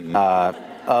tone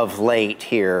of late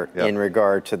here Yep. in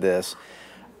regard to this.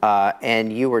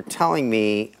 And you were telling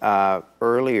me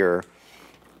earlier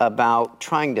about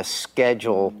trying to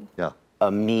schedule Yeah.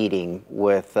 a meeting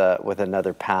with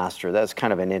another pastor. That's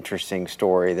kind of an interesting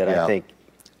story that Yeah. I think.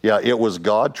 Yeah, it was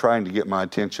God trying to get my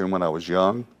attention when I was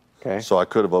young. Okay. So I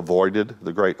could have avoided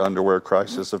the great underwear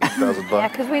crisis of 2005. Yeah,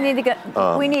 because we need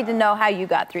to we need to know how you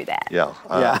got through that. Yeah.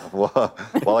 Well,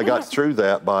 I got through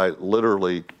that by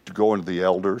literally going to the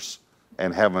elders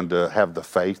and having to have the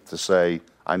faith to say,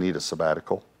 I need a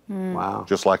sabbatical. Wow.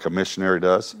 Just like a missionary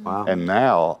does. Wow. And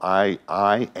now I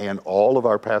and all of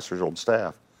our pastors on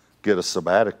staff get a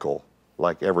sabbatical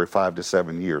like every 5 to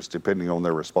 7 years, depending on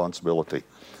their responsibility.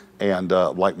 And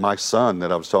like my son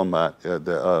that I was talking about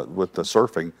with the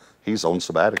surfing, he's on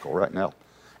sabbatical right now.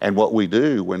 And what we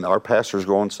do when our pastors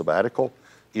go on sabbatical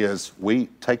is we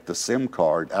take the SIM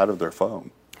card out of their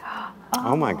phone.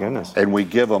 Oh my goodness. And we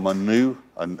give them a new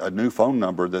phone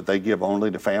number that they give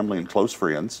only to family and close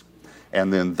friends.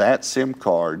 And then that SIM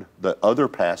card, the other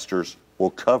pastors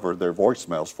will cover their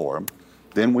voicemails for them.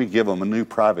 Then we give them a new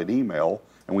private email,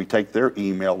 and we take their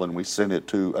email and we send it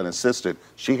to an assistant.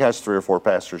 She has 3 or 4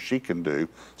 pastors she can do.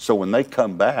 So when they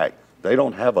come back, they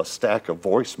don't have a stack of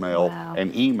voicemail Wow.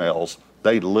 and emails.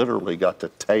 They literally got to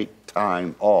take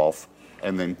time off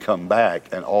and then come back,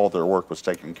 and all their work was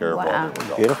taken care of while Wow. they were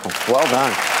gone. Beautiful. Well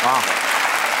done. Wow.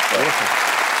 Beautiful.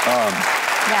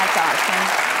 That's awesome.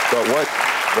 But what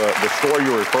the story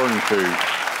you're referring to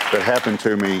that happened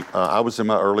to me, I was in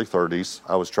my early 30s.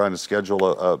 I was trying to schedule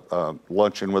a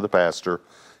luncheon with a pastor.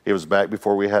 It was back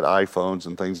before we had iPhones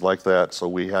and things like that, so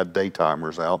we had day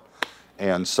timers out.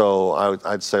 And so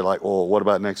I'd say, like, well, what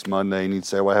about next Monday? And he'd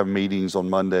say, well, I have meetings on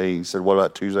Monday. He said, what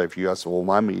about Tuesday for you? I said, well,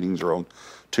 my meetings are on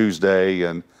Tuesday.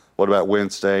 And what about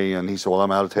Wednesday? And he said, well,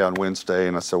 I'm out of town Wednesday.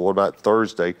 And I said, what about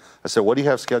Thursday? I said, what do you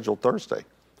have scheduled Thursday?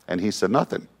 And he said,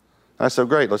 nothing. And I said,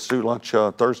 great, let's do lunch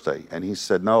Thursday. And he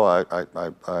said, no, I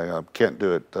can't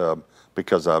do it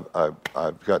because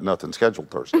I've got nothing scheduled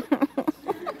Thursday.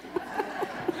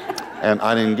 And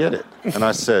I didn't get it. And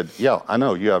I said, yeah, I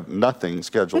know you have nothing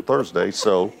scheduled Thursday,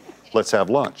 so let's have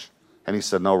lunch. And he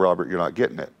said, no, Robert, you're not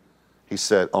getting it. He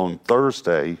said, on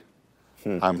Thursday,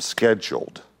 I'm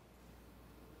scheduled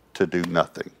to do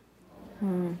nothing.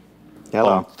 Hello.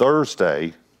 On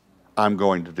Thursday, I'm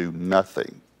going to do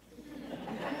nothing.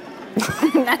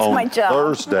 That's On my job.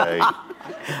 Thursday,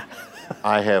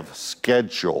 I have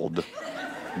scheduled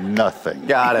nothing.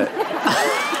 Got it.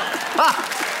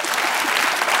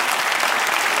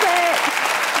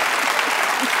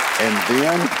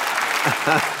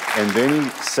 And then he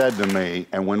said to me,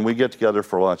 and when we get together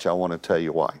for lunch, I want to tell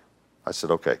you why. I said,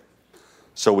 okay.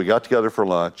 So we got together for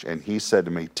lunch, and he said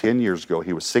to me 10 years ago,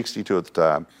 he was 62 at the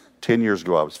time, 10 years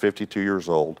ago, I was 52 years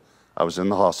old, I was in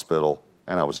the hospital,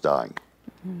 and I was dying.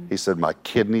 He said, my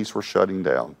kidneys were shutting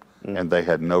down, and they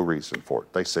had no reason for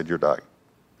it. They said, you're dying.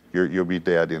 You'll be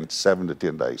dead in 7 to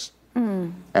 10 days.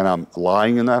 And I'm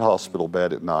lying in that hospital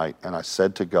bed at night, and I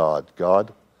said to God,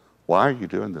 God, why are you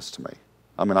doing this to me?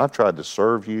 I mean, I've tried to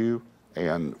serve you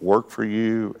and work for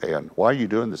you, and why are you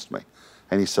doing this to me?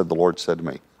 And he said, the Lord said to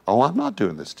me, oh, I'm not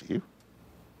doing this to you.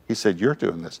 He said, you're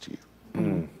doing this to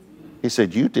you. He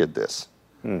said, you did this.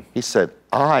 He said,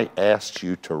 I asked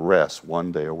you to rest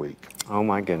 1 day a week. Oh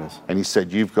my goodness. And he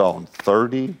said, you've gone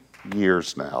 30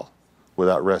 years now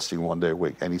without resting 1 day a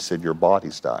week. And he said, your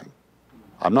body's dying.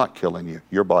 I'm not killing you.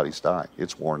 Your body's dying.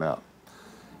 It's worn out.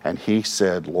 And he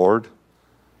said, Lord,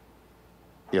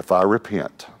 if I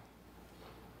repent,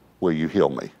 will you heal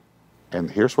me?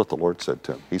 And here's what the Lord said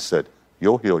to him. He said,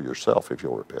 you'll heal yourself if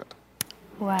you'll repent.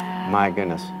 Wow. My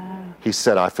goodness. He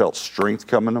said, I felt strength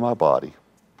come into my body.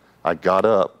 I got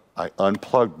up, I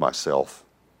unplugged myself,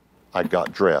 I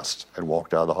got dressed and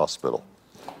walked out of the hospital.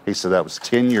 He said, that was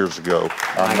 10 years ago.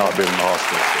 I've not been in the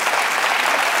hospital since.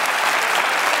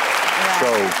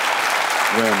 So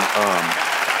when,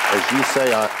 as you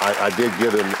say, I did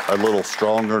get a little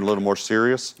stronger and a little more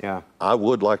serious. Yeah. I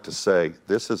would like to say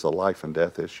this is a life and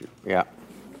death issue. Yeah.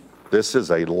 This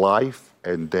is a life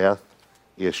and death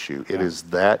issue. It is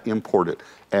that important.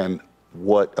 And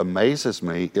what amazes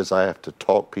me is I have to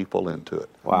talk people into it.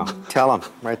 Wow. Tell them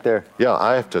right there. Yeah,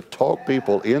 I have to talk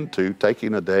people into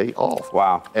taking a day off.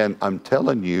 Wow. And I'm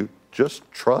telling you, just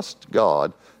trust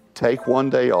God. Take 1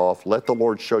 day off. Let the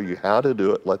Lord show you how to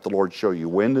do it. Let the Lord show you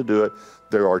when to do it.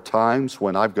 There are times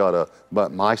when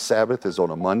but my Sabbath is on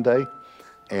a Monday.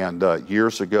 And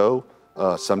years ago,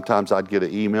 sometimes I'd get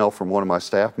an email from one of my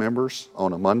staff members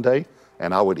on a Monday,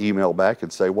 and I would email back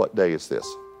and say, what day is this?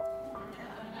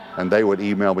 And they would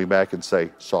email me back and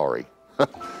say, sorry.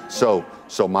 So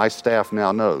my staff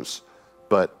now knows.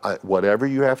 But whatever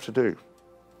you have to do,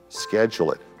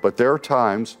 schedule it. But there are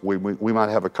times we might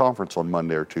have a conference on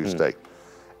Monday or Tuesday.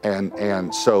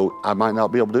 And so I might not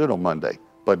be able to do it on Monday.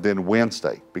 But then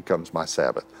Wednesday becomes my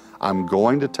Sabbath. I'm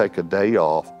going to take a day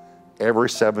off every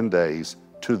 7 days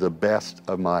to the best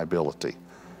of my ability.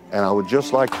 And I would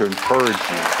just like to encourage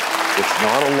you. It's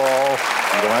not a law.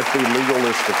 You don't have to be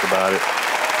legalistic about it.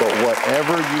 But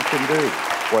whatever you can do,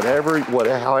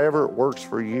 however it works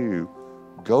for you,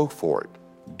 go for it.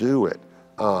 Do it.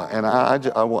 And I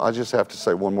just have to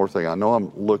say one more thing. I know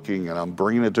I'm looking and I'm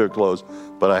bringing it to a close,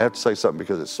 but I have to say something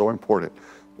because it's so important.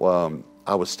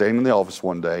 I was staying in the office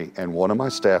one day, and one of my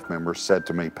staff members said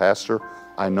to me, Pastor,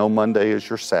 I know Monday is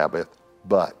your Sabbath,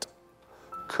 but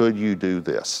could you do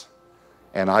this?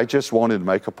 And I just wanted to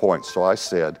make a point, so I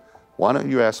said, why don't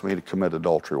you ask me to commit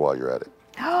adultery while you're at it?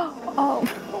 Oh.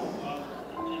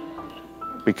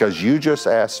 Because you just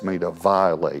asked me to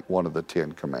violate one of the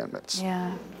 10 commandments.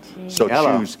 Yeah. Geez. So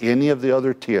Hello. choose any of the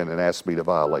other 10 and ask me to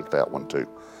violate that one too.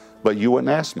 But you wouldn't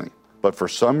ask me. But for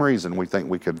some reason, we think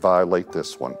we could violate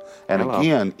this one. And Hello.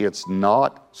 again, it's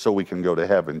not so we can go to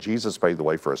heaven. Jesus paid the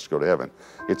way for us to go to heaven.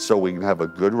 It's so we can have a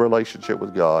good relationship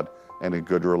with God and a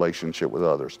good relationship with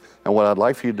others. And what I'd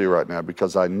like for you to do right now,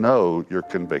 because I know you're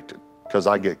convicted, because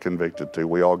I get convicted too.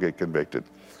 We all get convicted.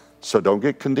 So don't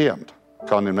get condemned.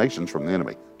 Condemnation's from the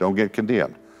enemy. Don't get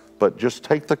condemned. But just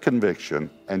take the conviction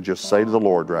and just say to the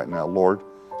Lord right now, Lord,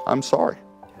 I'm sorry.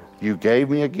 You gave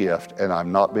me a gift and I've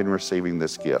not been receiving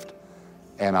this gift.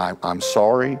 And I'm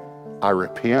sorry. I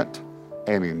repent.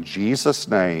 And in Jesus'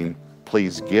 name,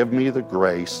 please give me the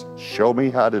grace. Show me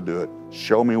how to do it.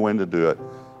 Show me when to do it.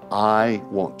 I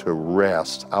want to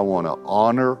rest. I want to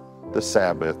honor the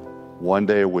Sabbath 1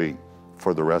 day a week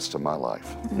for the rest of my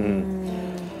life.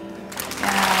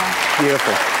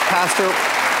 Beautiful. Pastor,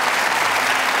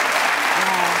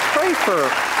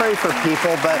 pray for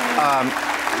people, but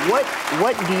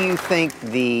what do you think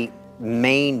the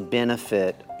main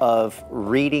benefit of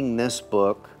reading this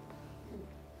book,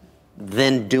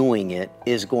 then doing it,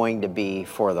 is going to be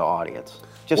for the audience?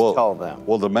 Just tell them.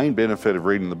 Well, the main benefit of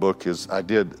reading the book is I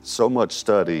did so much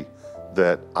study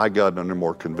that I got under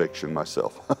more conviction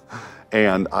myself.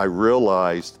 And I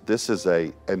realized this is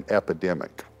an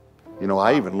epidemic. You know,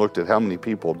 I even looked at how many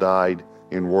people died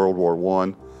in World War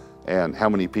I and how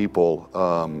many people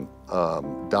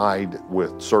died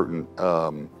with certain,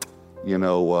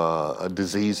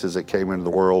 diseases that came into the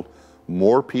world.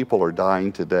 More people are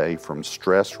dying today from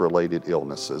stress-related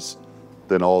illnesses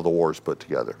than all the wars put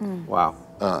together. Wow.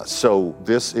 So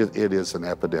it is an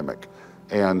epidemic.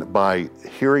 And by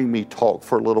hearing me talk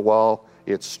for a little while,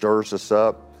 it stirs us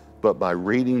up. But by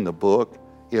reading the book,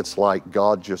 it's like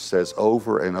God just says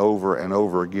over and over and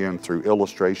over again through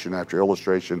illustration after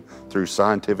illustration, through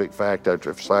scientific fact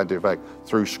after scientific fact,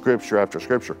 through scripture after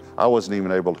scripture. I wasn't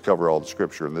even able to cover all the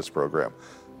scripture in this program.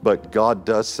 But God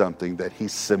does something that He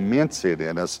cements it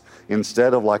in us.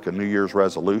 Instead of like a New Year's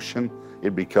resolution,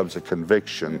 it becomes a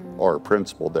conviction or a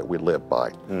principle that we live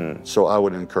by. So I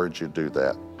would encourage you to do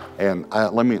that. And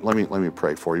let me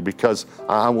pray for you, because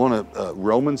I want to.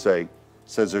 Romans 8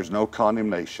 says there's no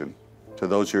condemnation to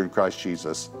those who are in Christ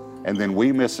Jesus, and then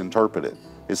we misinterpret it.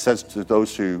 It says to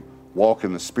those who walk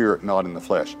in the Spirit, not in the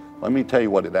flesh. Let me tell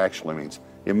you what it actually means.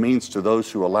 It means to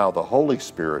those who allow the Holy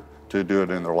Spirit to do it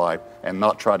in their life and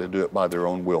not try to do it by their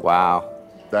own willpower. Wow.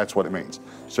 That's what it means.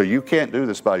 So you can't do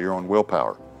this by your own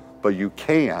willpower, but you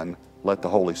can let the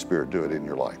Holy Spirit do it in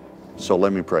your life. So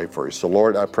let me pray for you. So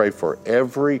Lord, I pray for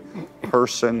every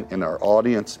person in our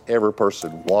audience, every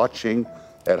person watching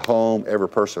at home, every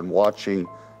person watching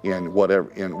in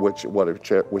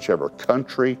whichever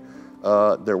country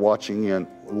they're watching in.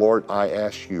 Lord, I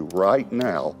ask you right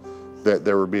now that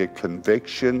there would be a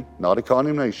conviction, not a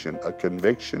condemnation, a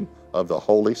conviction of the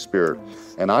Holy Spirit.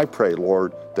 And I pray,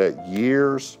 Lord, that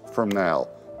years from now,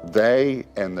 they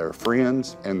and their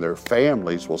friends and their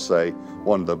families will say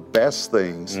one of the best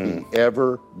things he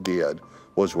ever did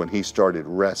was when he started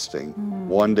resting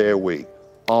one day a week,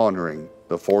 honoring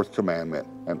the fourth commandment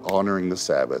and honoring the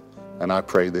Sabbath. And I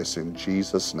pray this in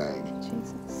Jesus' name.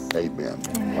 Jesus. Amen.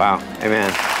 Wow.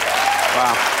 Amen.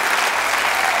 Wow.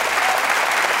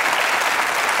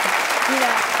 You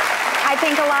know, I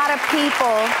think a lot of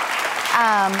people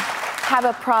have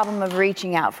a problem of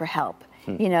reaching out for help.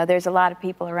 You know, there's a lot of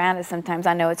people around us. Sometimes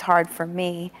I know it's hard for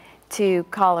me to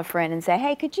call a friend and say,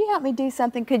 hey, could you help me do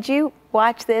something? Could you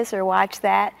watch this or watch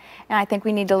that? And I think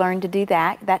we need to learn to do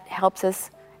that. That helps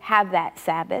us have that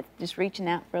Sabbath, just reaching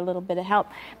out for a little bit of help.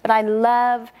 But I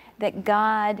love that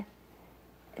God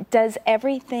does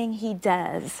everything he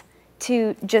does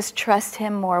to just trust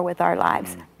him more with our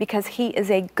lives, because he is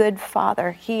a good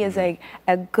father. He is a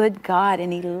good God,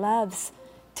 and he loves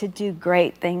to do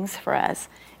great things for us.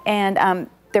 And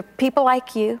there are people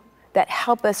like you that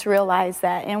help us realize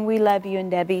that. And we love you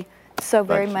and Debbie so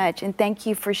very much. And thank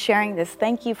you for sharing this.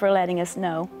 Thank you for letting us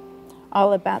know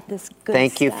all about this good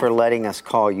Thank you stuff. for letting us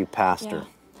call you pastor.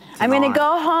 Yeah. I'm going to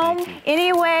go home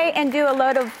anyway and do a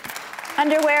load of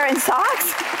underwear and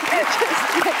socks.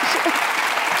 Just to make sure.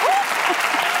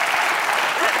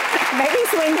 Maybe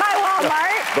swing by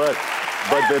Walmart.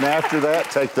 But then after that,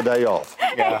 take the day off.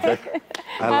 Yeah.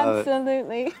 I love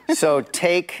Absolutely. it. So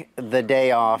Take the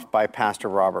Day Off by Pastor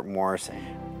Robert Morris.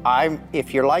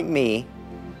 If you're like me,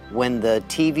 when the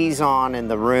TV's on in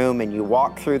the room and you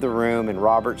walk through the room and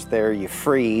Robert's there, you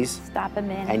freeze. Stop a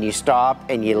minute. And you stop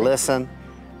and you listen.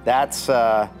 That's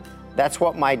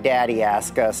what my daddy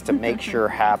asked us to make sure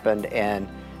happened. And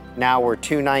now we're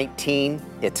 2:19.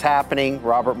 It's happening.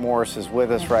 Robert Morris is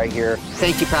with us right here.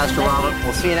 Thank you, Pastor Robert.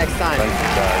 We'll see you next time. Thank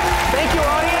you, guys. Thank you,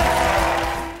 audience.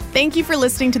 Thank you for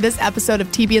listening to this episode of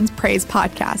TBN's Praise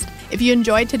Podcast. If you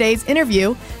enjoyed today's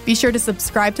interview, be sure to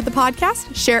subscribe to the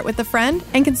podcast, share it with a friend,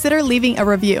 and consider leaving a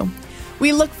review.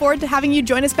 We look forward to having you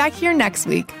join us back here next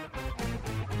week.